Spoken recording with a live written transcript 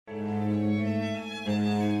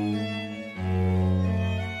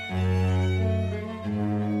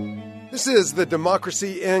This is the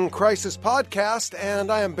Democracy in Crisis podcast,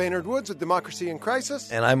 and I am Baynard Woods with Democracy in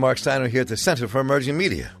Crisis. And I'm Mark Steiner here at the Center for Emerging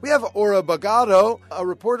Media. We have Aura Bogado, a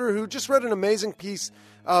reporter who just wrote an amazing piece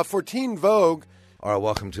for Teen Vogue. Aura,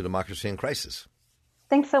 welcome to Democracy in Crisis.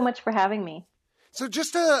 Thanks so much for having me. So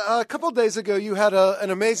just a couple of days ago, you had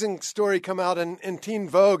an amazing story come out in Teen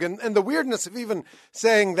Vogue, and the weirdness of even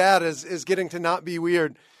saying that is getting to not be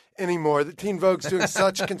weird anymore. The Teen Vogue's doing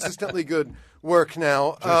such consistently good work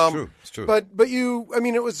now. It's true. But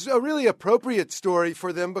it was a really appropriate story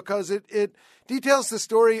for them because it details the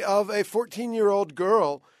story of a 14-year-old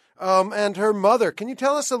girl and her mother. Can you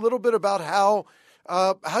tell us a little bit about how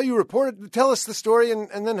you reported? Tell us the story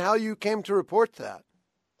and then how you came to report that.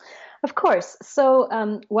 Of course.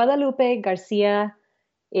 So Guadalupe García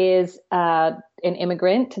is an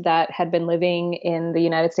immigrant that had been living in the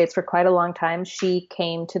United States for quite a long time. She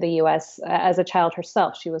came to the U.S. As a child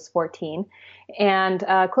herself. She was 14. And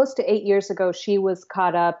close to 8 years ago, she was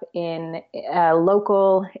caught up in a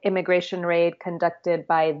local immigration raid conducted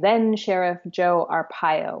by then Sheriff Joe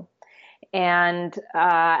Arpaio. And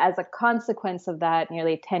as a consequence of that,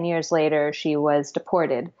 nearly 10 years later, she was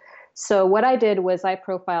deported. So what I did was I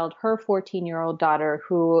profiled her 14-year-old daughter,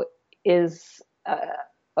 who is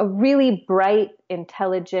a really bright,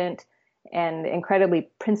 intelligent, and incredibly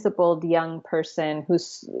principled young person who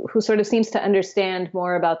sort of seems to understand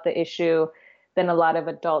more about the issue than a lot of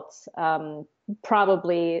adults,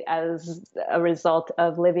 probably as a result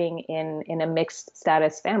of living in a mixed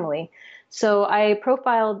status family. So I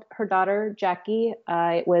profiled her daughter, Jackie.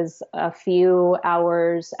 It was a few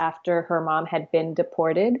hours after her mom had been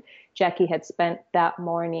deported. Jackie had spent that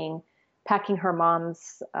morning packing her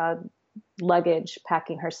mom's luggage,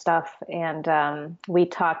 packing her stuff. And we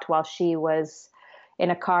talked while she was in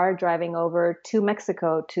a car driving over to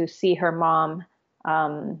Mexico to see her mom,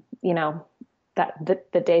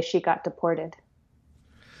 the day she got deported.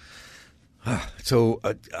 So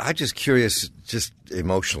I'm just curious, just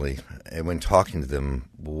emotionally, and when talking to them,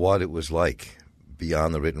 what it was like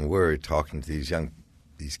beyond the written word, talking to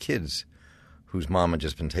these kids whose mom had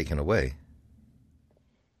just been taken away.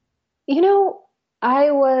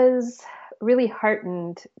 I was really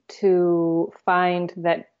heartened to find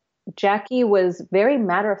that Jackie was very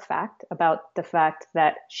matter of fact about the fact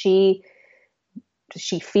that she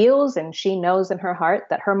feels and she knows in her heart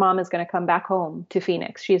that her mom is going to come back home to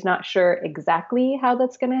Phoenix. She's not sure exactly how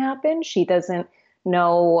that's going to happen. She doesn't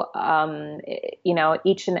know,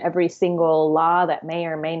 each and every single law that may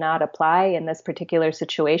or may not apply in this particular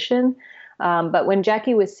situation. But when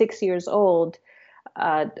Jackie was 6 years old,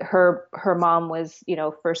 her mom was,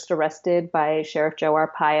 first arrested by Sheriff Joe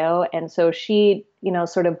Arpaio. And so she,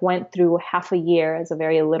 sort of went through half a year as a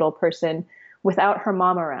very little person without her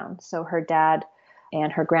mom around. So her dad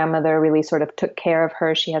and her grandmother really sort of took care of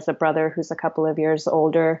her. She has a brother who's a couple of years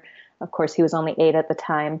older. Of course, he was only 8 at the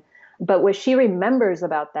time. But what she remembers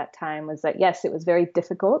about that time was that, yes, it was very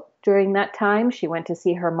difficult during that time. She went to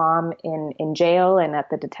see her mom in jail and at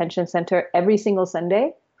the detention center every single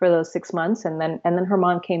Sunday for those 6 months. And then her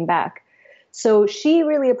mom came back. So she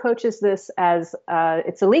really approaches this as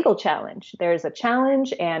it's a legal challenge. There's a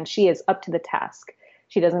challenge and she is up to the task.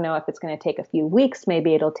 She doesn't know if it's going to take a few weeks,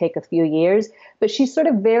 maybe it'll take a few years, but she's sort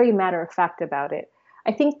of very matter of fact about it.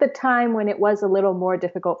 I think the time when it was a little more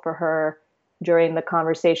difficult for her during the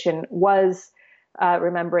conversation was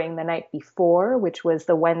remembering the night before, which was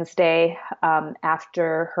the Wednesday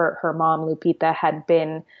after her mom, Lupita, had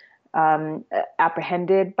been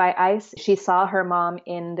apprehended by ICE. She saw her mom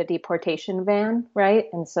in the deportation van, right?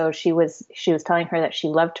 And so she was telling her that she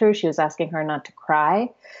loved her. She was asking her not to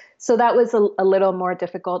cry. So that was a little more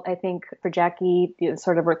difficult, I think, for Jackie,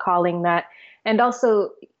 sort of recalling that. And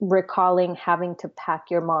also recalling having to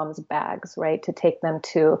pack your mom's bags, right, to take them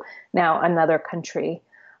to now another country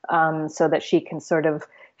so that she can sort of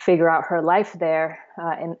figure out her life there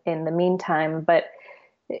in the meantime. But,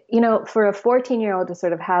 for a 14-year-old to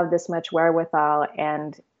sort of have this much wherewithal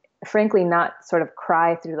and frankly not sort of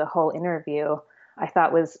cry through the whole interview, I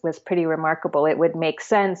thought was pretty remarkable. It would make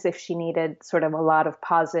sense if she needed sort of a lot of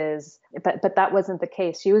pauses, but that wasn't the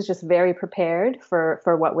case. She was just very prepared for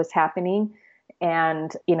what was happening.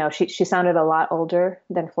 And, she sounded a lot older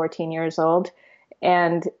than 14 years old.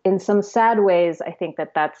 And in some sad ways, I think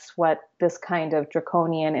that's what this kind of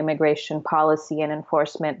draconian immigration policy and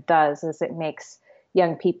enforcement does, is it makes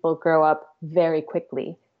young people grow up very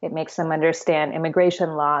quickly. It makes them understand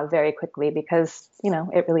immigration law very quickly because,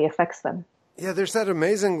 it really affects them. Yeah, there's that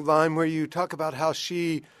amazing line where you talk about how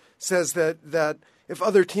she says that if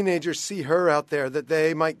other teenagers see her out there, that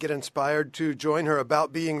they might get inspired to join her,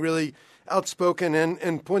 about being really outspoken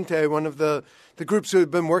in Puente, one of the groups who had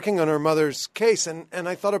been working on her mother's case. And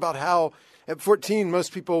I thought about how at 14,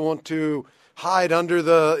 most people want to hide under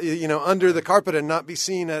the carpet and not be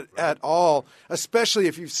seen at all, especially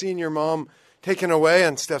if you've seen your mom taken away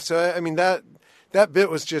and stuff. So, I mean, that bit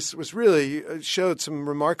was really showed some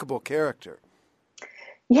remarkable character.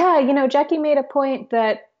 Yeah, Jackie made a point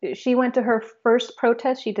that she went to her first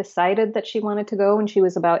protest. She decided that she wanted to go when she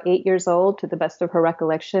was about 8 years old, to the best of her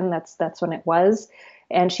recollection. That's when it was.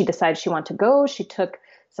 And she decided she wanted to go. She took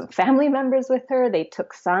some family members with her. They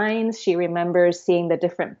took signs. She remembers seeing the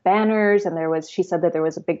different banners, and she said that there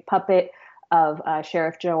was a big puppet of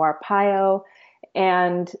Sheriff Joe Arpaio.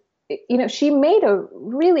 And, she made a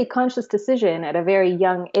really conscious decision at a very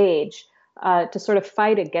young age to sort of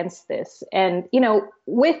fight against this. And,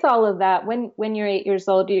 with all of that, when you're 8 years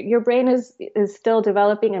old, your brain is still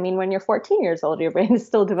developing. I mean, when you're 14 years old, your brain is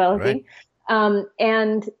still developing. Right.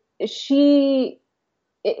 And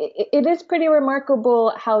it is pretty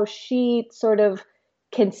remarkable how she sort of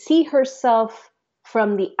can see herself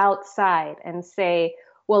from the outside and say,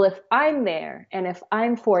 well, if I'm there and if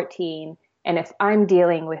I'm 14 and if I'm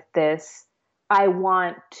dealing with this, I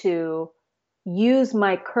want to use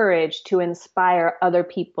my courage to inspire other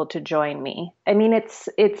people to join me. I mean, it's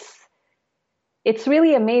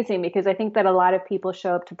really amazing, because I think that a lot of people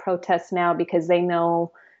show up to protests now because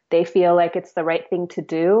they feel like it's the right thing to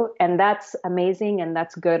do. And that's amazing and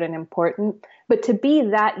that's good and important. But to be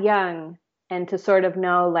that young and to sort of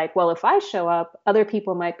know, like, well, if I show up, other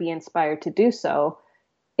people might be inspired to do so.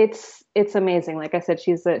 It's amazing. Like I said,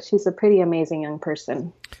 she's a pretty amazing young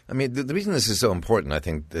person. I mean, the reason this is so important, I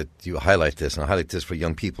think, that you highlight this, and I highlight this for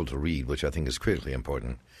young people to read, which I think is critically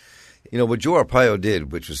important. What Joe Arpaio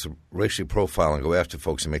did, which was racially profile and go after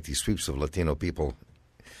folks and make these sweeps of Latino people,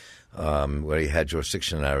 where he had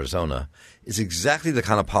jurisdiction in Arizona, is exactly the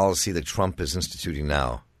kind of policy that Trump is instituting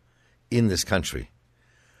now in this country.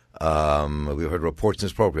 We heard reports in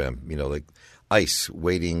this program, like ICE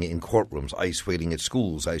waiting in courtrooms, ICE waiting at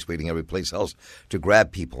schools, ICE waiting every place else to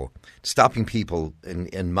grab people, stopping people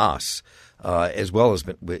in mass, as well as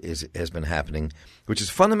has been happening, which is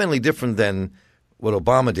fundamentally different than what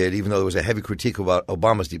Obama did, even though there was a heavy critique about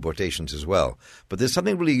Obama's deportations as well. But there's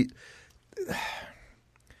something really –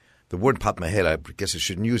 the word popped in my head, I guess I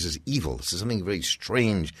shouldn't use, is evil. This is something very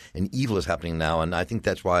strange and evil is happening now, and I think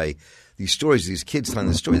that's why these stories, these kids telling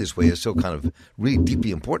the story this way is so kind of really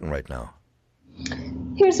deeply important right now.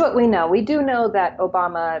 Here's what we know. We do know that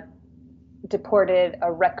Obama deported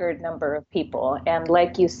a record number of people. And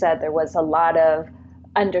like you said, there was a lot of,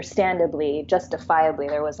 understandably, justifiably,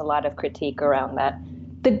 there was a lot of critique around that.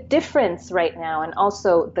 The difference right now, and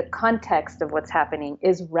also the context of what's happening,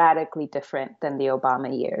 is radically different than the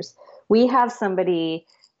Obama years. We have somebody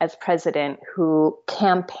as president who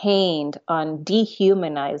campaigned on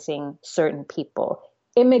dehumanizing certain people,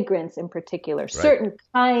 immigrants in particular, right. Certain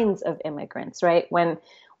kinds of immigrants, right? When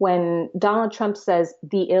Donald Trump says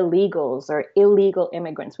the illegals or illegal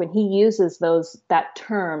immigrants, when he uses that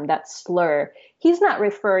term, that slur, he's not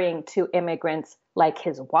referring to immigrants like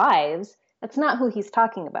his wives. That's not who he's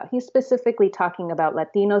talking about. He's specifically talking about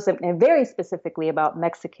Latinos and very specifically about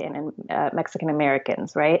Mexican and Mexican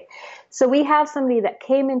Americans, right? So we have somebody that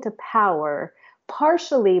came into power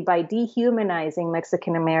partially by dehumanizing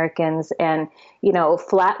Mexican Americans and,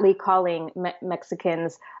 flatly calling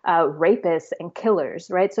Mexicans rapists and killers,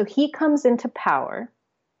 right? So he comes into power.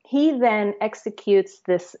 He then executes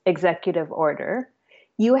this executive order.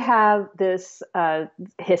 You have this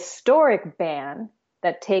historic ban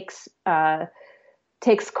that takes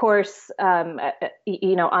course, on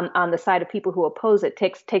the side of people who oppose it,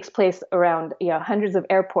 takes place around hundreds of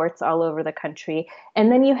airports all over the country,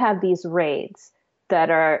 and then you have these raids that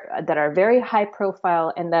are very high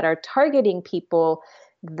profile and that are targeting people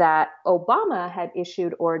that Obama had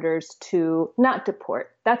issued orders to not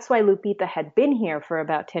deport. That's why Lupita had been here for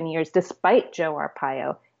about 10 years, despite Joe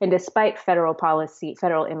Arpaio and despite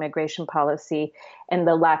federal immigration policy and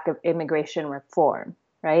the lack of immigration reform,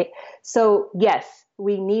 right? So yes,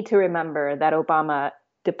 we need to remember that Obama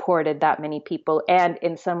deported that many people and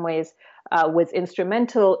in some ways was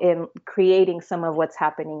instrumental in creating some of what's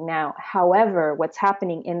happening now. However, what's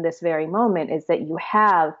happening in this very moment is that you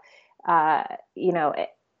have, a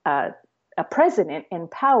president in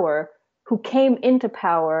power who came into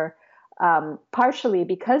power partially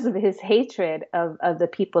because of his hatred of the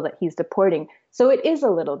people that he's deporting. So it is a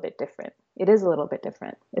little bit different.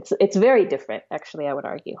 It's very different, actually, I would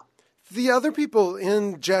argue. The other people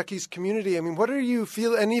in Jackie's community, I mean, what do you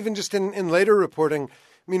feel, and even just in later reporting,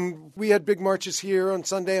 I mean, we had big marches here on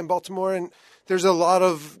Sunday in Baltimore, and there's a lot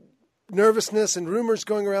of nervousness and rumors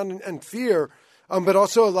going around and fear, but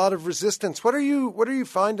also a lot of resistance. What are you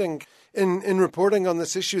finding in reporting on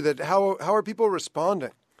this issue? That how are people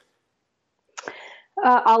responding?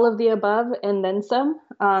 All of the above and then some.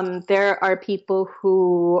 There are people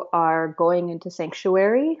who are going into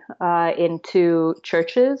sanctuary, into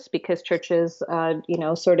churches, because churches,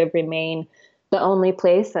 sort of remain the only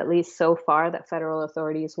place, at least so far, that federal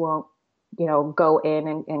authorities won't, go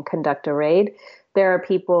in and conduct a raid. There are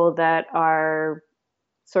people that are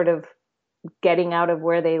sort of getting out of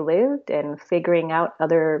where they lived and figuring out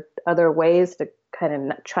other ways to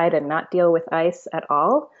kind of try to not deal with ICE at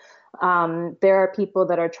all. There are people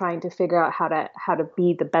that are trying to figure out how to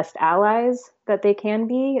be the best allies that they can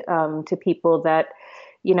be to people that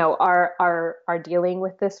are dealing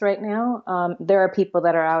with this right now. There are people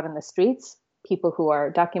that are out in the streets, people who are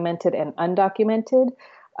documented and undocumented.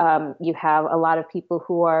 You have a lot of people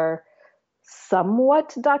who are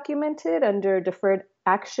somewhat documented under deferred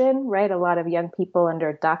action, right? A lot of young people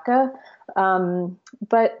under DACA.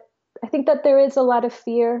 But I think that there is a lot of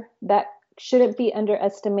fear that shouldn't be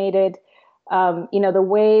underestimated. The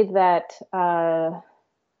way that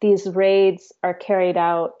these raids are carried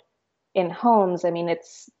out in homes. I mean,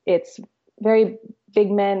 it's very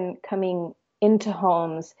big men coming into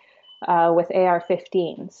homes with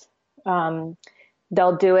AR-15s.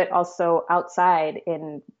 They'll do it also outside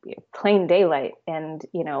in plain daylight and,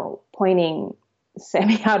 pointing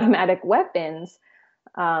semi-automatic weapons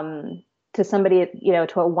to somebody,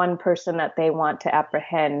 to a one person that they want to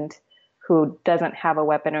apprehend who doesn't have a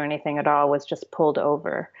weapon or anything at all, was just pulled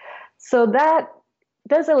over. So that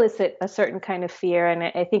does elicit a certain kind of fear. And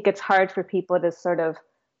I think it's hard for people to sort of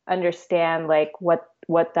understand like what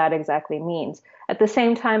that exactly means. At the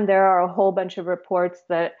same time, there are a whole bunch of reports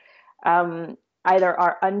that either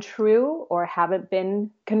are untrue or haven't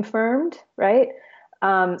been confirmed, right?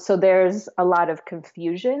 So there's a lot of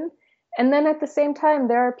confusion. And then at the same time,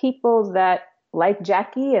 there are people that, like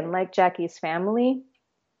Jackie and like Jackie's family,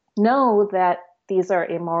 know that these are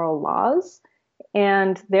immoral laws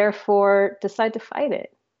and therefore decide to fight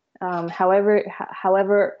it. However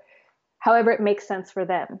it makes sense for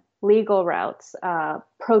them. Legal routes,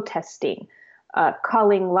 protesting,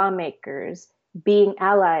 calling lawmakers, being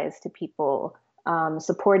allies to people,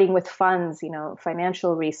 supporting with funds,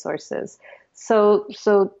 financial resources. So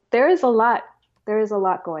there is a lot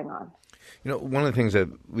going on. One of the things that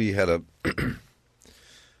we had a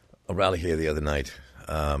rally here the other night,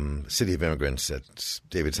 City of Immigrants that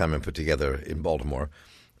David Simon put together in Baltimore.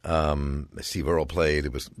 Steve Earle played.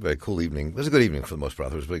 It was a very cool evening. It was a good evening for the most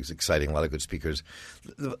part. It was really exciting, a lot of good speakers.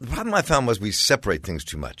 The problem I found was we separate things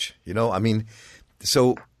too much.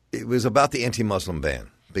 So it was about the anti-Muslim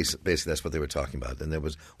ban. Basically, that's what they were talking about. And there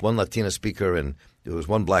was one Latina speaker and there was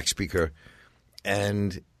one black speaker.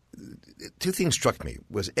 And two things struck me.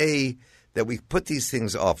 Was A, that we put these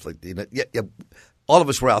things off. All of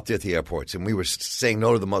us were out there at the airports, and we were saying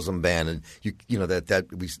no to the Muslim ban, and that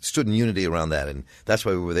we stood in unity around that, and that's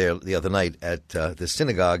why we were there the other night at the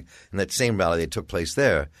synagogue, and that same rally that took place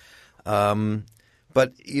there.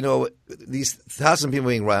 But these 1,000 people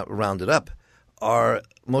being rounded up are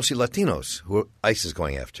mostly Latinos who ICE is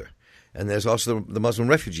going after, and there's also the Muslim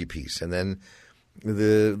refugee piece, and then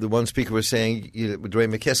the one speaker was saying, Dre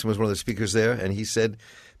McKesson was one of the speakers there, and he said.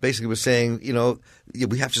 Basically was saying,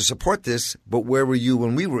 we have to support this, but where were you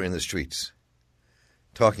when we were in the streets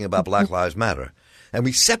talking about Black Lives Matter? And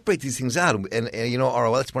we separate these things out. And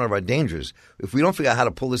that's one of our dangers. If we don't figure out how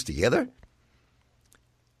to pull this together,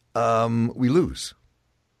 we lose.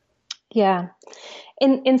 Yeah.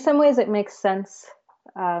 In some ways, it makes sense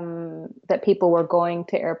that people were going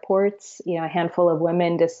to airports. A handful of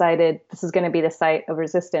women decided this is going to be the site of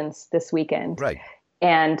resistance this weekend. Right.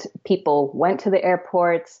 And people went to the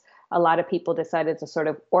airports. A lot of people decided to sort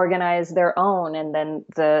of organize their own. And then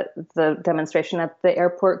the demonstration at the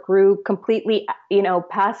airport grew completely,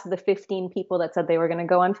 past the 15 people that said they were going to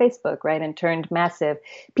go on Facebook, right? And turned massive.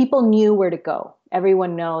 People knew where to go.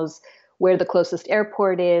 Everyone knows where the closest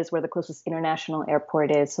airport is, where the closest international airport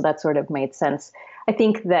is. So that sort of made sense. I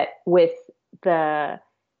think that with the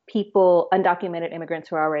people, undocumented immigrants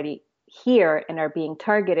who are already here and are being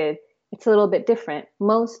targeted, it's a little bit different.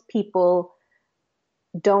 Most people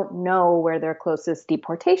don't know where their closest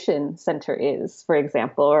deportation center is, for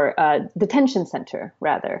example, or detention center,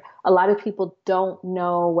 rather. A lot of people don't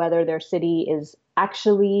know whether their city is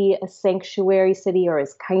actually a sanctuary city or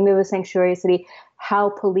is kind of a sanctuary city, how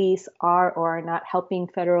police are or are not helping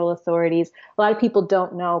federal authorities. A lot of people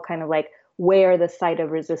don't know kind of like where the site of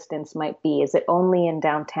resistance might be. Is it only in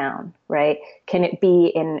downtown, right? Can it be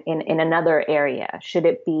in another area? Should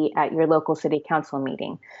it be at your local city council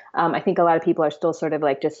meeting? I think a lot of people are still sort of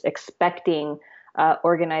like just expecting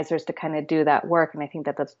organizers to kind of do that work. And I think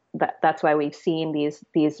that's why we've seen these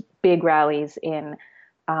big rallies in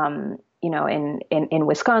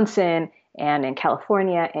Wisconsin and in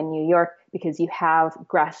California and New York, because you have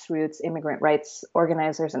grassroots immigrant rights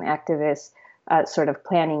organizers and activists sort of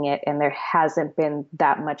planning it, and there hasn't been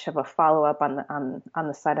that much of a follow-up on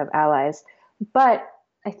the side of allies. But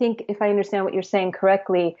I think if I understand what you're saying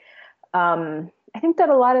correctly, I think that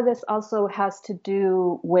a lot of this also has to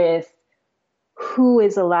do with who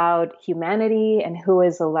is allowed humanity and who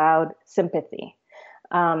is allowed sympathy.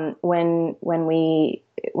 When we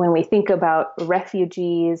think about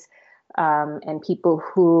refugees and people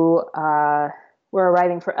who were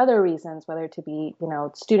arriving for other reasons, whether to be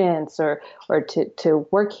students or to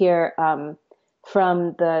work here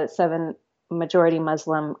from the 7 majority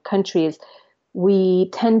Muslim countries, we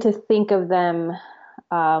tend to think of them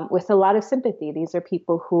with a lot of sympathy. These are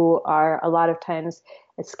people who are a lot of times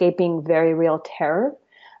escaping very real terror.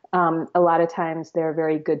 A lot of times they're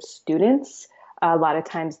very good students. A lot of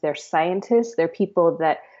times they're scientists. They're people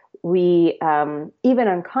that we even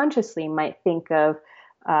unconsciously might think of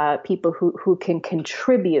people who can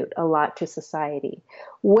contribute a lot to society.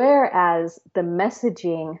 Whereas the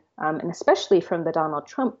messaging, and especially from the Donald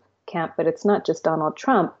Trump camp, but it's not just Donald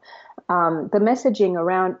Trump, the messaging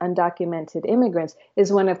around undocumented immigrants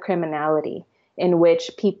is one of criminality, in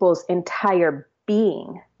which people's entire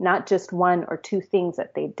being, not just one or two things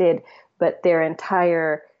that they did, but their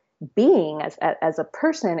entire being as a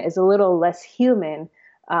person is a little less human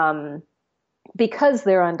because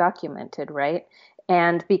they're undocumented, right?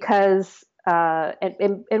 And because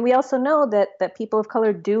and we also know that people of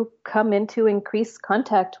color do come into increased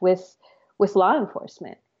contact with law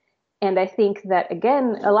enforcement. And I think that,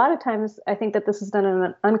 again, a lot of times I think that this is done on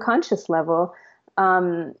an unconscious level.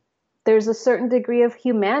 There's a certain degree of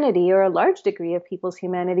humanity, or a large degree of people's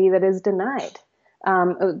humanity, that is denied.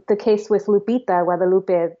 The case with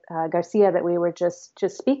Guadalupe García that we were just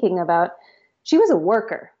speaking about, she was a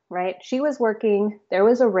worker, right? She was working. There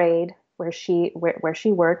was a raid where she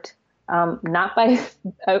worked, not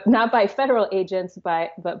by federal agents,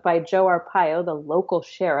 but by Joe Arpaio, the local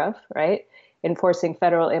sheriff, right, enforcing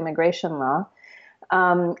federal immigration law.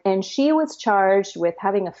 And she was charged with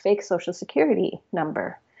having a fake Social Security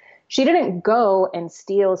number. She didn't go and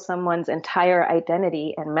steal someone's entire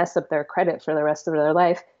identity and mess up their credit for the rest of their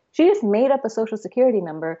life. She just made up a Social Security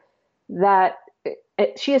number that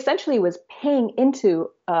she essentially was paying into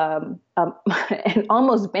an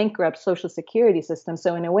almost bankrupt Social Security system.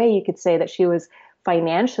 So in a way, you could say that she was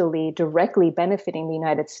financially directly benefiting the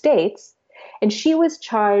United States. And she was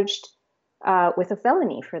charged with a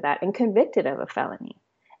felony for that and convicted of a felony.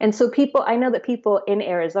 And so I know that people in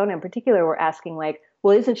Arizona in particular were asking, like,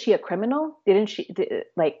 well, isn't she a criminal?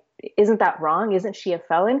 Isn't that wrong? Isn't she a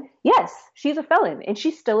felon? Yes, she's a felon, and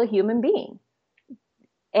she's still a human being.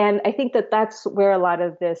 And I think that that's where a lot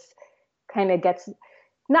of this kind of gets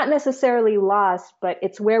not necessarily lost, but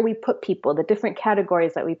it's where we put people, the different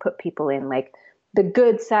categories that we put people in, like the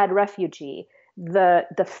good, sad refugee,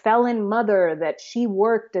 the felon mother that she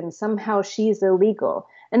worked and somehow she's illegal.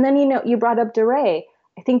 And then, you brought up DeRay.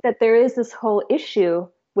 I think that there is this whole issue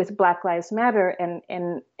with Black Lives Matter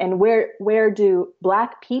and where do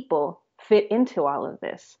Black people fit into all of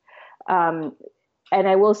this? And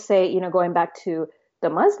I will say, going back to the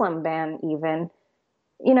Muslim ban even,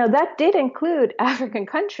 that did include African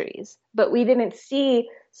countries, but we didn't see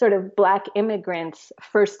sort of Black immigrants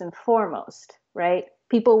first and foremost, right?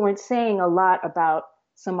 People weren't saying a lot about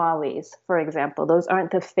Somalis, for example. Those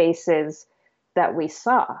aren't the faces that we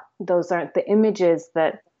saw. Those aren't the images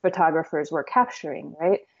that photographers were capturing,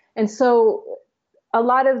 right? And so a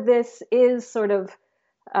lot of this is sort of,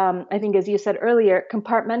 I think, as you said earlier,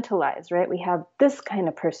 compartmentalized, right? We have this kind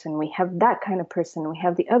of person, we have that kind of person, we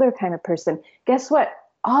have the other kind of person. Guess what?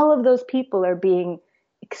 All of those people are being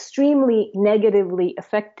extremely negatively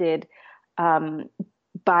affected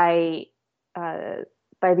by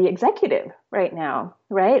the executive right now,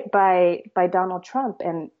 right? By Donald Trump.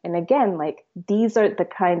 And again, like, these are the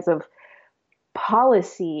kinds of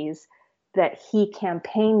policies that he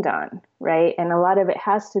campaigned on, right? And a lot of it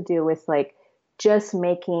has to do with like just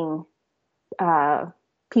making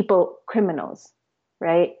people criminals,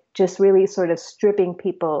 right? Just really sort of stripping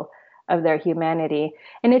people of their humanity.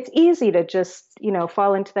 And it's easy to just,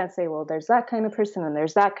 fall into that and say, well, there's that kind of person and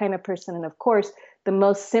there's that kind of person. And of course, the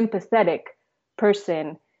most sympathetic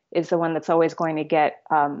person is the one that's always going to get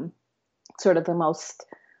sort of the most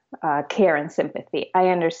care and sympathy. I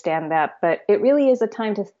understand that, but it really is a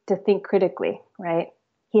time to think critically, right?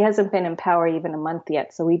 He hasn't been in power even a month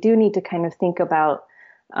yet, so we do need to kind of think about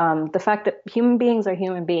the fact that human beings are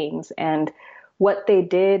human beings, and what they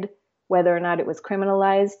did, whether or not it was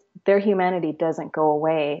criminalized, their humanity doesn't go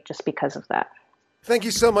away just because of that. Thank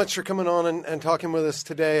you so much for coming on and talking with us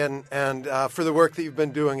today, and for the work that you've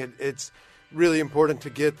been doing. It's really important to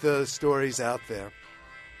get the stories out there.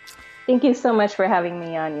 Thank you so much for having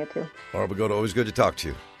me on, you two. Aura Bogado, always good to talk to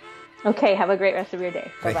you. Okay, have a great rest of your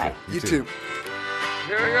day. Bye-bye. You. You too.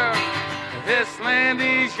 Here we go. This land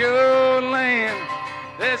is your land.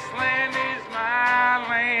 This land is my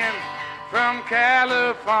land. From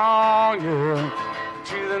California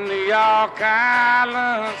to the New York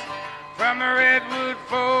Islands. From the Redwood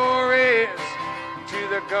Forest to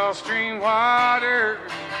the Gulf Stream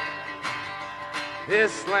waters.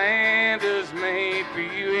 This land is made for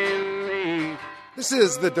you and me. This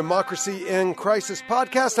is the Democracy in Crisis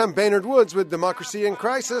podcast. I'm Baynard Woods with Democracy in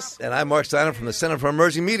Crisis. And I'm Mark Steiner from the Center for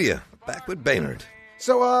Emerging Media, back with Baynard.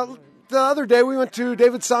 So the other day we went to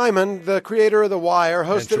David Simon, the creator of The Wire,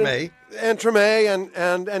 hosted and Treme,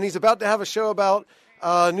 and he's about to have a show about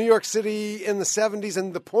New York City in the 70s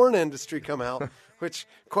and the porn industry come out, which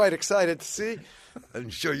quite excited to see. I'm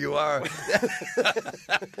sure you are.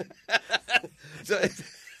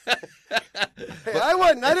 Hey,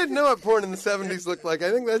 I didn't know what porn in the 70s looked like.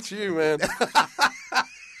 I think that's you, man.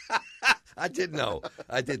 I did know.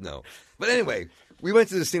 But anyway, we went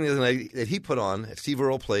to this thing the other night that he put on. Steve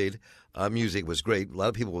Earle played. Music was great. A lot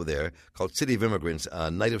of people were there. Called City of Immigrants,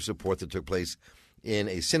 a night of support that took place in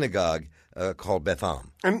a synagogue called Beth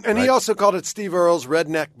Am. And right? He also called it Steve Earle's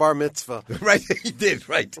Redneck Bar Mitzvah. Right, he did,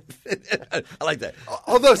 right. I like that.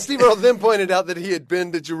 Although Steve Earle then pointed out that he had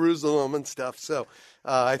been to Jerusalem and stuff, so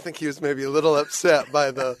I think he was maybe a little upset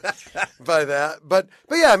by that. But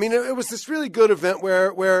yeah, I mean, it was this really good event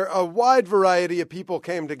where a wide variety of people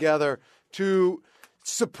came together to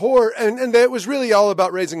support, and it was really all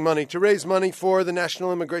about raising money, to raise money for the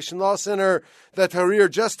National Immigration Law Center, the Tahrir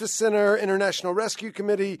Justice Center, International Rescue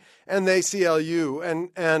Committee, and the ACLU.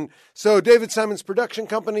 And so David Simon's production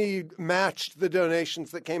company matched the donations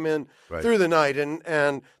that came in through the night,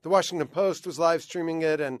 and the Washington Post was live streaming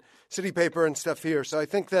it, and City Paper and stuff here. So I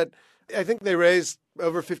think they raised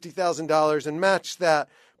over $50,000 and matched that.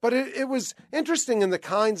 But it was interesting in the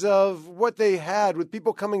kinds of what they had with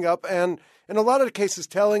people coming up and in a lot of the cases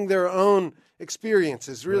telling their own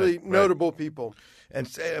experiences, really notable people. And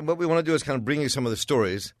what we want to do is kind of bring you some of the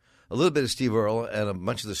stories, a little bit of Steve Earle and a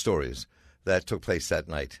bunch of the stories that took place that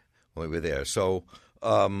night when we were there. So,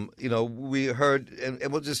 we heard,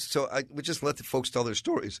 and we'll just let the folks tell their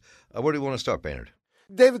stories. Where do you want to start, Baynard?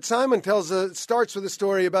 David Simon starts with a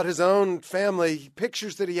story about his own family,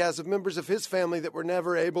 pictures that he has of members of his family that were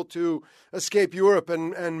never able to escape Europe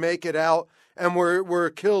and make it out and were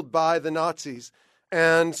killed by the Nazis.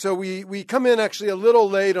 And so we come in actually a little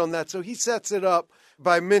late on that. So he sets it up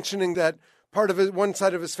by mentioning that one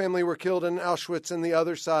side of his family were killed in Auschwitz and the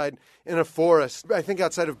other side in a forest, I think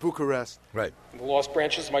outside of Bucharest. Right. The lost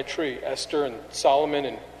branches of my tree, Esther and Solomon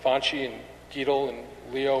and Vanchi and Gidel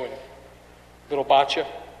and Leo and little Batya,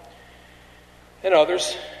 and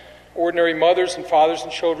others, ordinary mothers and fathers and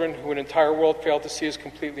children who an entire world failed to see as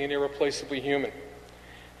completely and irreplaceably human.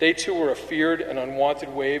 They too were a feared and unwanted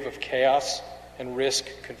wave of chaos and risk,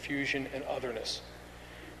 confusion, and otherness.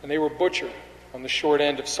 And they were butchered on the short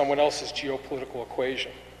end of someone else's geopolitical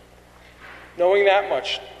equation. Knowing that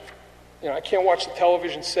much, I can't watch the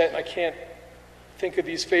television set and I can't think of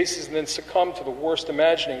these faces and then succumb to the worst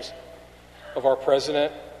imaginings of our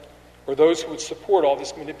president or those who would support all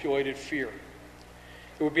this manipulated fear.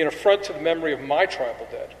 It would be an affront to the memory of my tribal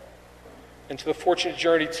dead, and to the fortunate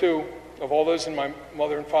journey, too, of all those in my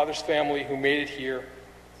mother and father's family who made it here,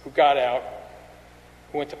 who got out,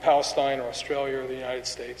 who went to Palestine or Australia or the United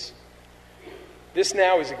States. This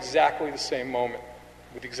now is exactly the same moment,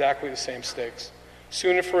 with exactly the same stakes.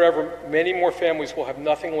 Soon and forever, many more families will have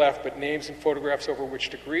nothing left but names and photographs over which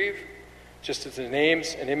to grieve, just as the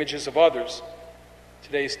names and images of others,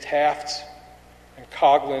 today's Tafts and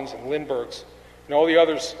Coglins and Lindberghs, and all the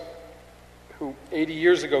others who 80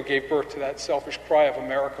 years ago gave birth to that selfish cry of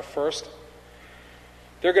America first,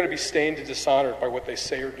 they're going to be stained and dishonored by what they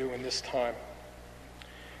say or do in this time.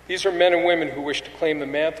 These are men and women who wish to claim the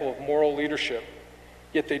mantle of moral leadership,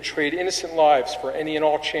 yet they trade innocent lives for any and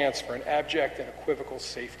all chance for an abject and equivocal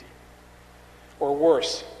safety, or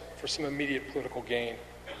worse, for some immediate political gain.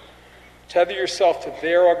 Tether yourself to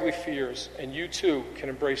their ugly fears, and you too can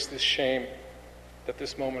embrace this shame that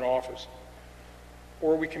this moment offers.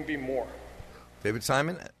 Or we can be more. David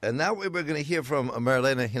Simon. And now we're going to hear from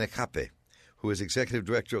Marilena Hinakape, who is Executive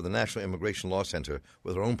Director of the National Immigration Law Center,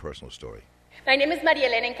 with her own personal story. My name is Maria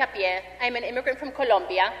Elena Hincapié. I'm an immigrant from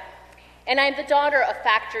Colombia, and I'm the daughter of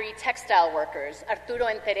factory textile workers, Arturo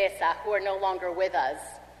and Teresa, who are no longer with us.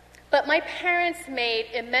 But my parents made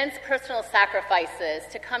immense personal sacrifices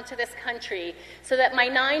to come to this country so that my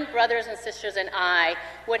 9 brothers and sisters and I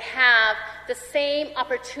would have the same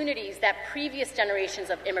opportunities that previous generations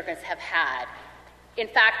of immigrants have had. In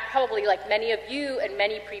fact, probably like many of you and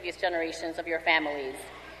many previous generations of your families.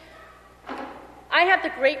 I have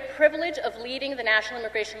the great privilege of leading the National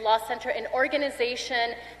Immigration Law Center, an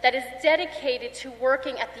organization that is dedicated to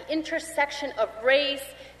working at the intersection of race,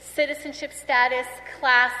 citizenship status,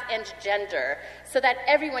 class, and gender, so that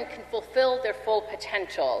everyone can fulfill their full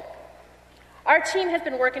potential. Our team has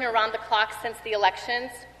been working around the clock since the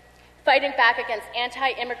elections, fighting back against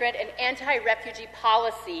anti-immigrant and anti-refugee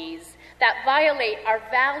policies that violate our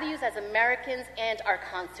values as Americans and our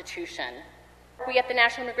Constitution. We at the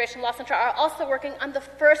National Immigration Law Center are also working on the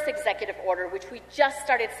first executive order, which we just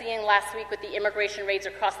started seeing last week with the immigration raids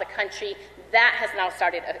across the country. That has now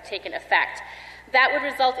started taken effect. That would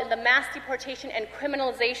result in the mass deportation and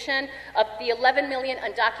criminalization of the 11 million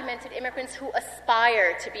undocumented immigrants who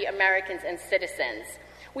aspire to be Americans and citizens.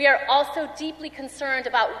 We are also deeply concerned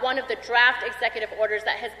about one of the draft executive orders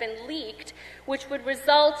that has been leaked, which would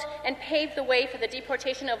result and pave the way for the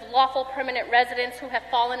deportation of lawful permanent residents who have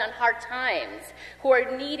fallen on hard times, who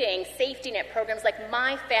are needing safety net programs like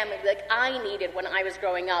my family, like I needed when I was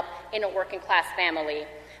growing up in a working class family.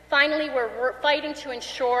 Finally, we're fighting to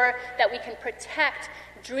ensure that we can protect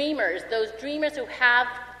dreamers, those dreamers who have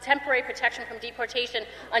temporary protection from deportation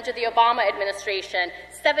under the Obama administration,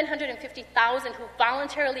 750,000 who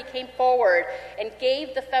voluntarily came forward and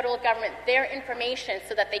gave the federal government their information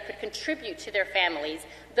so that they could contribute to their families.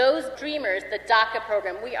 Those dreamers, the DACA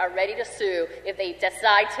program, we are ready to sue if they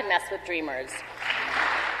decide to mess with dreamers.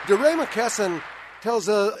 DeRay McKesson tells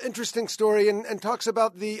an interesting story and talks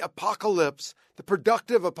about the apocalypse, the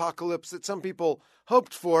productive apocalypse that some people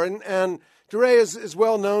hoped for. And DeRay is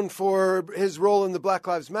well known for his role in the Black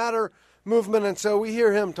Lives Matter movement, and so we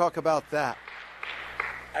hear him talk about that.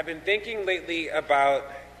 I've been thinking lately about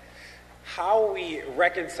how we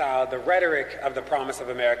reconcile the rhetoric of the promise of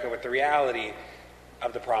America with the reality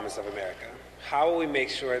of the promise of America. How will we make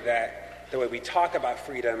sure that the way we talk about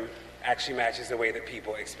freedom actually matches the way that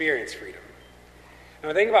people experience freedom? And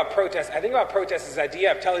when I think about protest as this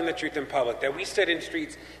idea of telling the truth in public, that we stood in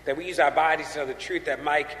streets, that we use our bodies to tell the truth, that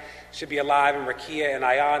Mike should be alive, and García and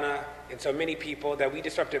Ayana, and so many people, that we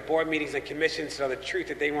disrupted board meetings and commissions to tell the truth,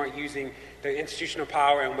 that they weren't using their institutional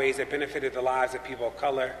power in ways that benefited the lives of people of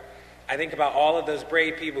color. I think about all of those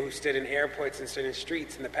brave people who stood in airports and stood in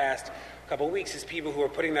streets in the past couple of weeks as people who are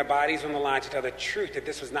putting their bodies on the line to tell the truth, that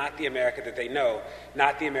this was not the America that they know,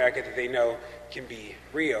 not the America that they know can be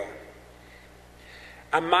real.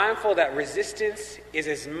 I'm mindful that resistance is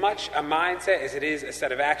as much a mindset as it is a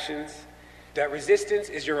set of actions. That resistance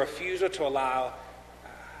is your refusal to allow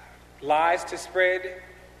lies to spread.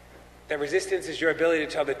 That resistance is your ability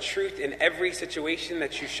to tell the truth in every situation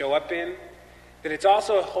that you show up in. That it's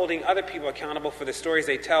also holding other people accountable for the stories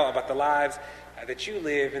they tell about the lives that you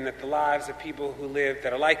live, and that the lives of people who live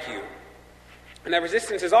that are like you. And that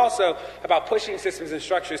resistance is also about pushing systems and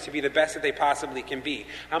structures to be the best that they possibly can be.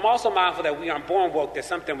 I'm also mindful that we aren't born woke, that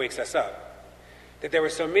something wakes us up. That there were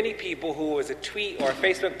so many people who was a tweet or a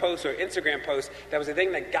Facebook post or Instagram post that was the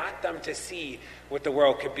thing that got them to see what the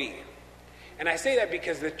world could be. And I say that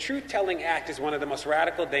because the truth-telling act is one of the most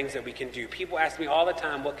radical things that we can do. People ask me all the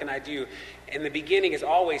time, what can I do? And the beginning is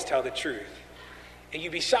always tell the truth. And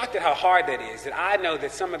you'd be shocked at how hard that is. That I know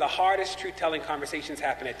that some of the hardest truth-telling conversations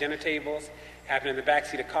happen at dinner tables, happen in the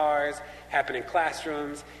backseat of cars, happen in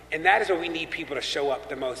classrooms, and that is where we need people to show up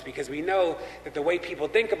the most, because we know that the way people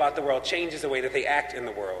think about the world changes the way that they act in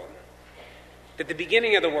the world. That the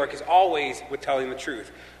beginning of the work is always with telling the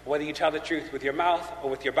truth, whether you tell the truth with your mouth or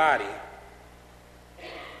with your body.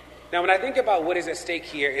 Now, when I think about what is at stake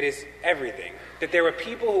here, it is everything. That there were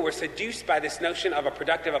people who were seduced by this notion of a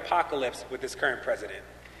productive apocalypse with this current president.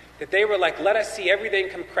 That they were like, let us see everything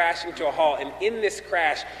come crashing to a halt, and in this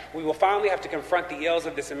crash, we will finally have to confront the ills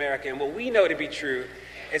of this America. And what we know to be true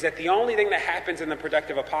is that the only thing that happens in the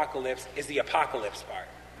productive apocalypse is the apocalypse part.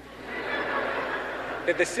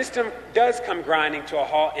 That the system does come grinding to a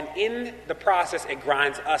halt, and in the process, it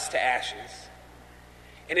grinds us to ashes.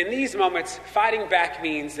 And in these moments, fighting back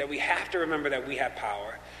means that we have to remember that we have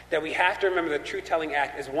power, that we have to remember the truth-telling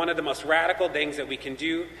act is one of the most radical things that we can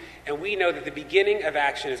do, and we know that the beginning of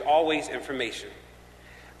action is always information.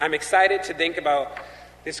 I'm excited to think about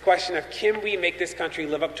This question of, can we make this country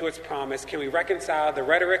live up to its promise? Can we reconcile the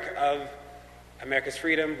rhetoric of America's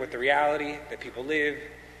freedom with the reality that people live?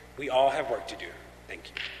 We all have work to do. Thank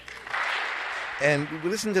you. And we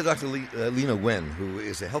listened to Dr. Lena Wen, who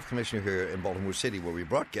is the health commissioner here in Baltimore City, where we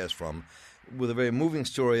broadcast from, with a very moving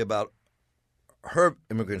story about her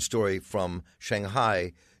immigrant story from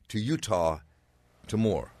Shanghai to Utah to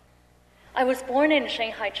more. I was born in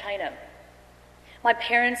Shanghai, China. My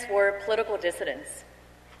parents were political dissidents.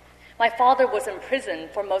 My father was in prison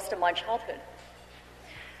for most of my childhood.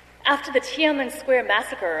 After the Tiananmen Square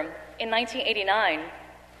massacre in 1989,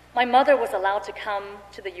 my mother was allowed to come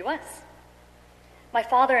to the U.S. My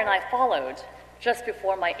father and I followed just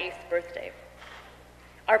before my 8th birthday.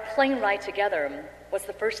 Our plane ride together was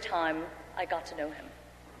the first time I got to know him.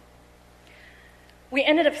 We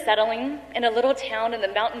ended up settling in a little town in the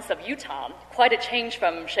mountains of Utah, quite a change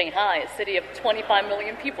from Shanghai, a city of 25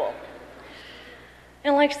 million people.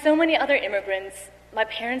 And like so many other immigrants, my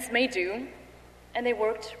parents made do, and they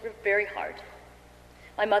worked very hard.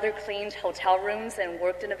 My mother cleaned hotel rooms and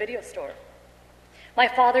worked in a video store. My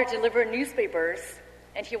father delivered newspapers,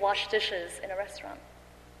 and he washed dishes in a restaurant.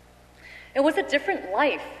 It was a different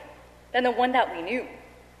life than the one that we knew.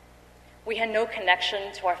 We had no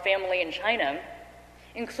connection to our family in China,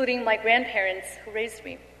 including my grandparents who raised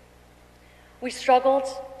me. We struggled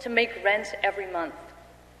to make rent every month,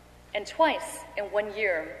 and twice in 1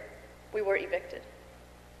 year, we were evicted.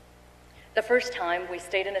 The first time, we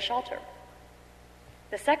stayed in a shelter.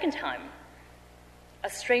 The second time, a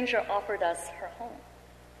stranger offered us her home.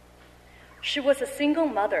 She was a single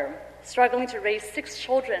mother struggling to raise 6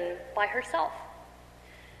 children by herself.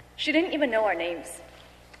 She didn't even know our names.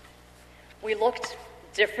 We looked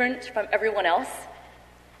different from everyone else.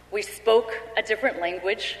 We spoke a different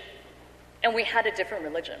language, and we had a different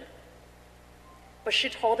religion. But she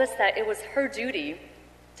told us that it was her duty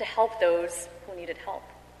to help those who needed help.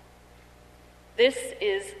 This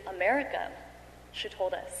is America, she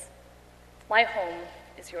told us. My home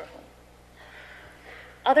is your home.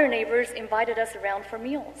 Other neighbors invited us around for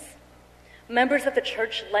meals. Members of the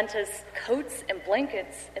church lent us coats and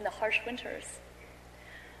blankets in the harsh winters.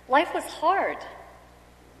 Life was hard,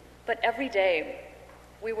 but every day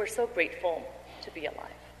we were so grateful to be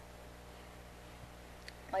alive.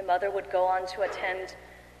 My mother would go on to attend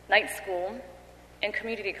night school and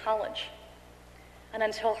community college. And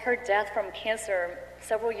until her death from cancer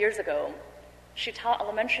several years ago, she taught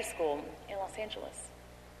elementary school in Los Angeles.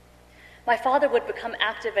 My father would become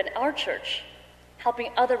active in our church,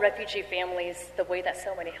 helping other refugee families the way that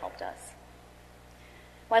so many helped us.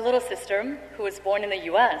 My little sister, who was born in the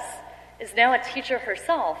U.S., is now a teacher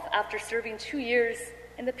herself after serving 2 years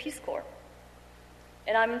in the Peace Corps.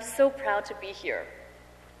 And I'm so proud to be here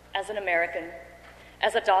as an American,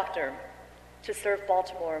 as a doctor, to serve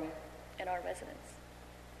Baltimore and our residents.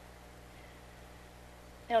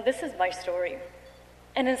 Now, this is my story.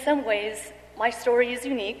 And in some ways, my story is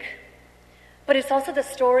unique, but it's also the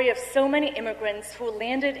story of so many immigrants who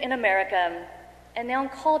landed in America and now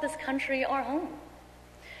call this country our home.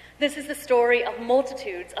 This is the story of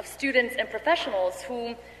multitudes of students and professionals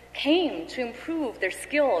who came to improve their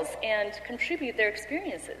skills and contribute their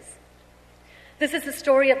experiences. This is the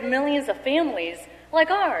story of millions of families like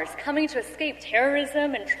ours coming to escape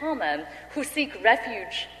terrorism and trauma who seek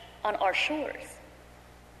refuge on our shores.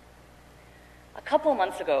 A couple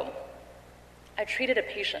months ago, I treated a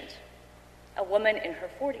patient, a woman in her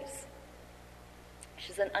 40s.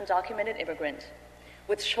 She's an undocumented immigrant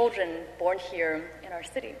with children born here in our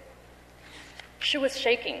city. She was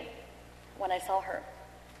shaking when I saw her.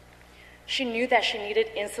 She knew that she needed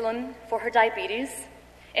insulin for her diabetes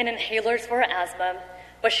and inhalers for her asthma,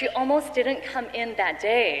 but she almost didn't come in that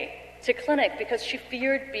day to clinic because she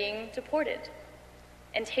feared being deported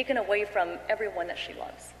and taken away from everyone that she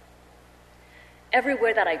loves.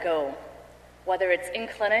 Everywhere that I go, whether it's in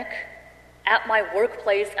clinic, at my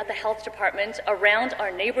workplace, at the health department, around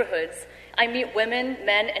our neighborhoods, I meet women,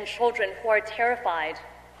 men, and children who are terrified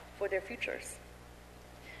for their futures.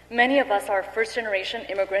 Many of us are first-generation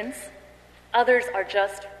immigrants. Others are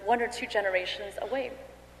just 1 or 2 generations away.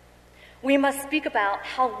 We must speak about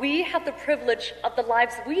how we have the privilege of the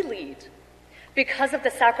lives we lead because of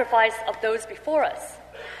the sacrifice of those before us,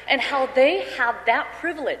 and how they have that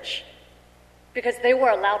privilege because they were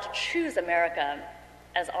allowed to choose America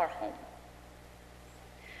as our home.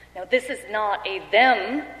 Now, this is not a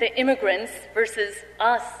them, the immigrants, versus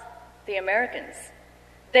us, the Americans.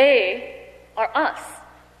 They are us,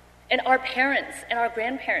 and our parents and our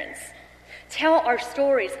grandparents tell our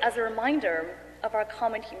stories as a reminder of our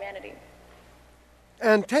common humanity.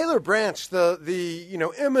 And Taylor Branch,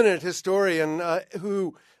 the eminent historian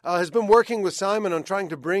who has been working with Simon on trying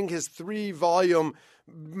to bring his 3-volume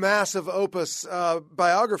massive opus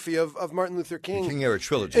biography of Martin Luther King, the King Era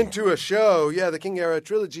Trilogy, into a show. Yeah, the King Era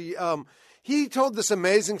Trilogy. He told this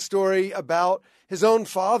amazing story about his own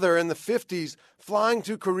father in the 50s flying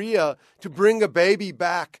to Korea to bring a baby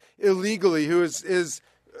back illegally, who is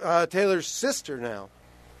Taylor's sister now.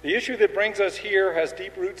 The issue that brings us here has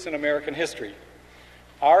deep roots in American history.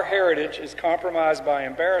 Our heritage is compromised by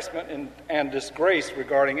embarrassment and disgrace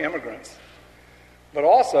regarding immigrants. But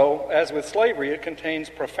also, as with slavery, it contains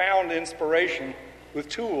profound inspiration with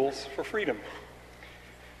tools for freedom.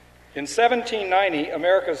 In 1790,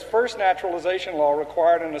 America's first naturalization law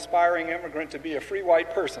required an aspiring immigrant to be a free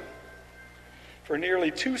white person. For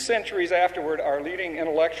nearly 2 centuries afterward, our leading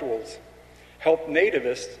intellectuals helped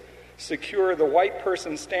nativists secure the white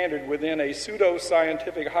person standard within a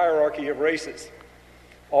pseudo-scientific hierarchy of races,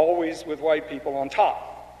 always with white people on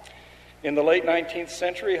top. In the late 19th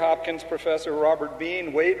century, Hopkins professor Robert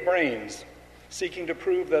Bean weighed brains, seeking to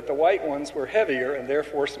prove that the white ones were heavier and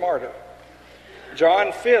therefore smarter.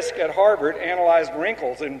 John Fiske at Harvard analyzed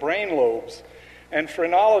wrinkles in brain lobes, and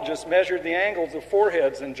phrenologists measured the angles of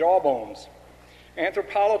foreheads and jawbones.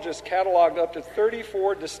 Anthropologists cataloged up to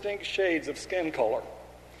 34 distinct shades of skin color.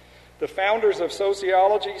 The founders of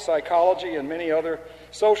sociology, psychology, and many other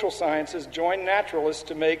social sciences joined naturalists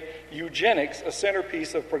to make eugenics a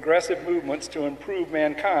centerpiece of progressive movements to improve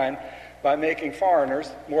mankind by making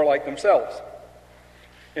foreigners more like themselves.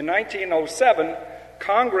 In 1907,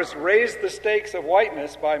 Congress raised the stakes of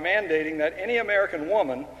whiteness by mandating that any American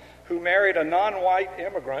woman who married a non-white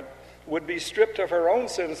immigrant would be stripped of her own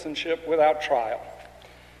citizenship without trial.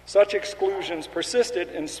 Such exclusions persisted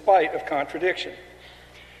in spite of contradiction.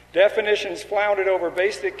 Definitions floundered over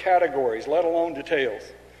basic categories, let alone details.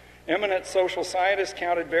 Eminent social scientists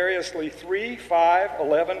counted variously 3, 5,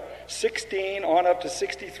 11, 16, on up to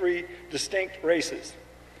 63 distinct races.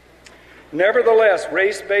 Nevertheless,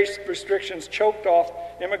 race-based restrictions choked off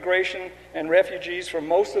immigration and refugees from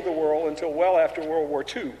most of the world until well after World War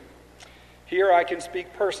II. Here I can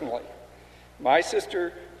speak personally. My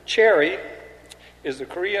sister, Cherry, is a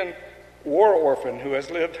Korean war orphan who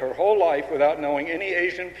has lived her whole life without knowing any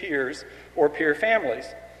Asian peers or peer families.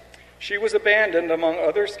 She was abandoned among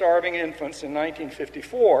other starving infants in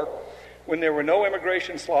 1954 when there were no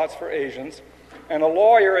immigration slots for Asians, and a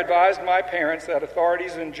lawyer advised my parents that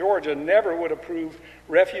authorities in Georgia never would approve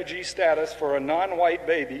refugee status for a non-white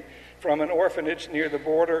baby from an orphanage near the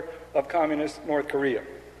border of communist North Korea.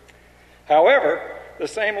 However, the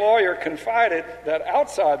same lawyer confided that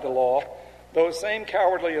outside the law, those same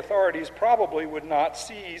cowardly authorities probably would not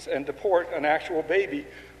seize and deport an actual baby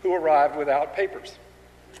who arrived without papers.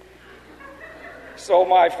 So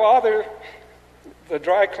my father, the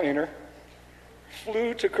dry cleaner,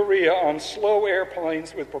 flew to Korea on slow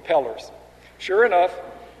airplanes with propellers. Sure enough,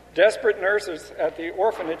 desperate nurses at the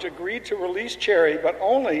orphanage agreed to release Cherry, but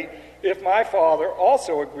only if my father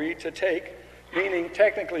also agreed to take, meaning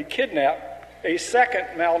technically kidnap, a second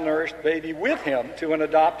malnourished baby with him to an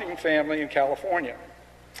adopting family in California.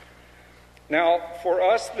 Now, for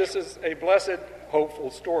us, this is a blessed,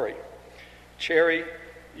 hopeful story. Cherry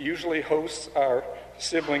usually hosts our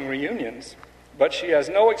sibling reunions, but she has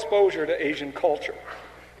no exposure to Asian culture.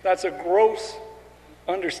 That's a gross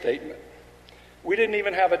understatement. We didn't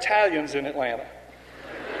even have Italians in Atlanta.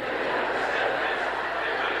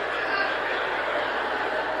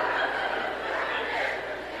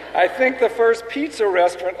 I think the first pizza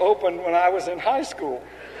restaurant opened when I was in high school.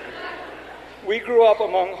 We grew up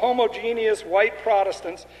among homogeneous white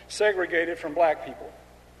Protestants segregated from black people.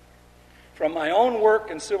 From my own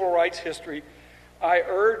work in civil rights history, I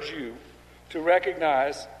urge you to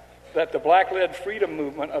recognize that the black-led freedom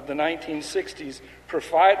movement of the 1960s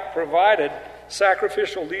provided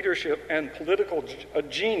sacrificial leadership and political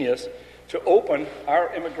genius to open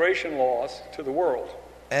our immigration laws to the world.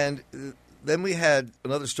 And then we had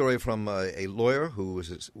another story from a lawyer who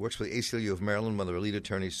works for the ACLU of Maryland, one of the lead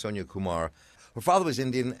attorneys, Sonia Kumar. Her father was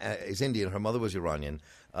Indian, her mother was Iranian,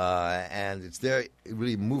 and it's their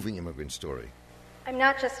really moving immigrant story. I'm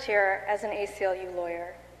not just here as an ACLU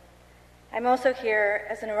lawyer. I'm also here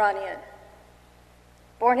as an Iranian,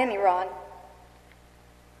 born in Iran,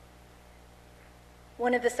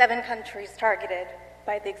 one of the 7 countries targeted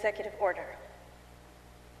by the executive order.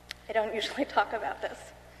 I don't usually talk about this.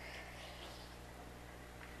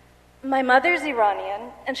 My mother's Iranian,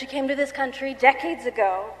 and she came to this country decades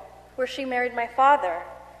ago, where she married my father,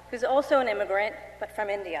 who's also an immigrant, but from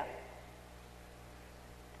India.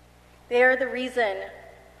 They are the reason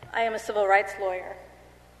I am a civil rights lawyer.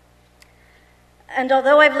 And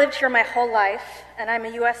although I've lived here my whole life, and I'm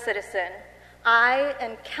a U.S. citizen, I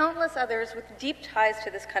and countless others with deep ties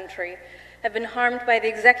to this country have been harmed by the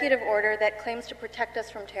executive order that claims to protect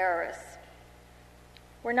us from terrorists.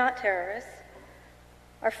 We're not terrorists.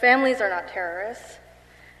 Our families are not terrorists.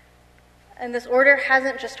 And this order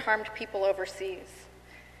hasn't just harmed people overseas.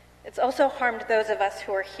 It's also harmed those of us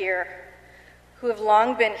who are here, who have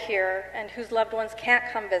long been here and whose loved ones can't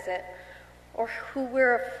come visit, or who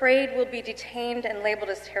we're afraid will be detained and labeled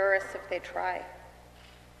as terrorists if they try.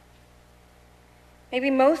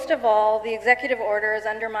 Maybe most of all, the executive order has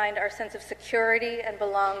undermined our sense of security and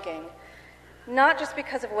belonging, not just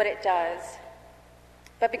because of what it does,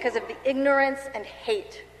 but because of the ignorance and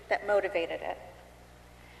hate that motivated it.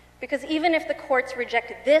 Because even if the courts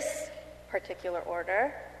reject this particular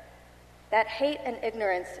order, that hate and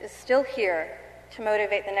ignorance is still here to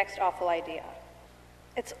motivate the next awful idea.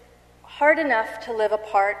 It's hard enough to live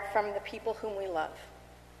apart from the people whom we love.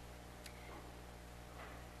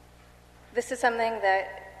 This is something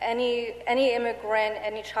that any immigrant,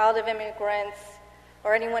 any child of immigrants,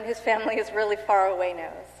 or anyone whose family is really far away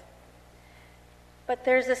knows. But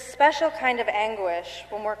there's a special kind of anguish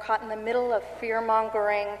when we're caught in the middle of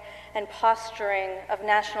fear-mongering and posturing of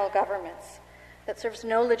national governments that serves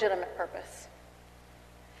no legitimate purpose.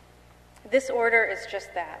 This order is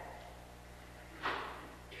just that.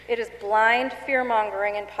 It is blind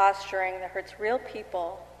fear-mongering and posturing that hurts real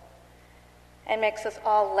people and makes us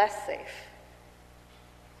all less safe.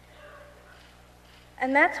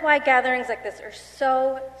 And that's why gatherings like this are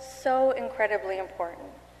so incredibly important.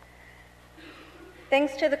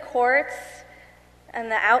 Thanks to the courts and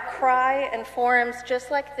the outcry and forums just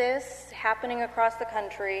like this happening across the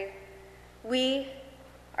country, we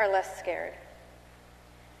are less scared.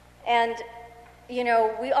 And,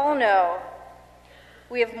 we all know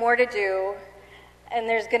we have more to do, and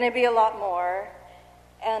there's going to be a lot more,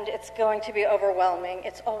 and it's going to be overwhelming.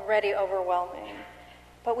 It's already overwhelming.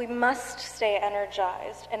 But we must stay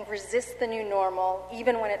energized and resist the new normal,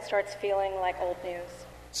 even when it starts feeling like old news.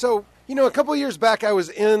 So, a couple of years back,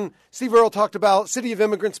 Steve Earle talked about City of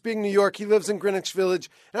Immigrants being New York. He lives in Greenwich Village.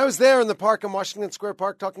 And I was there in the park in Washington Square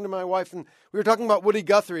Park talking to my wife, and we were talking about Woody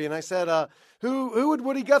Guthrie. And I said, who would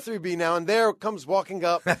Woody Guthrie be now? And there comes walking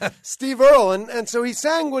up Steve Earle. And so he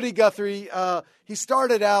sang Woody Guthrie. He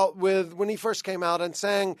started out with, when he first came out, and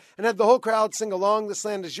sang and had the whole crowd sing along, This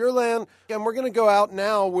Land Is Your Land. And we're going to go out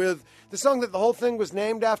now with the song that the whole thing was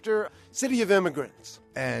named after, City of Immigrants.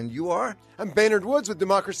 And you are? I'm Baynard Woods with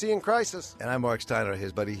Democracy in Crisis. And I'm Mark Steiner,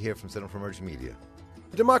 his buddy here from Center for Emerging Media.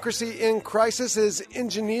 Democracy in Crisis is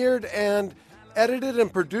engineered and edited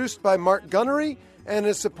and produced by Mark Gunnery and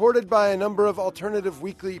is supported by a number of alternative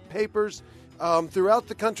weekly papers throughout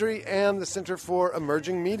the country and the Center for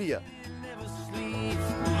Emerging Media. Never sleep,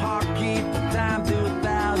 heart keep the time through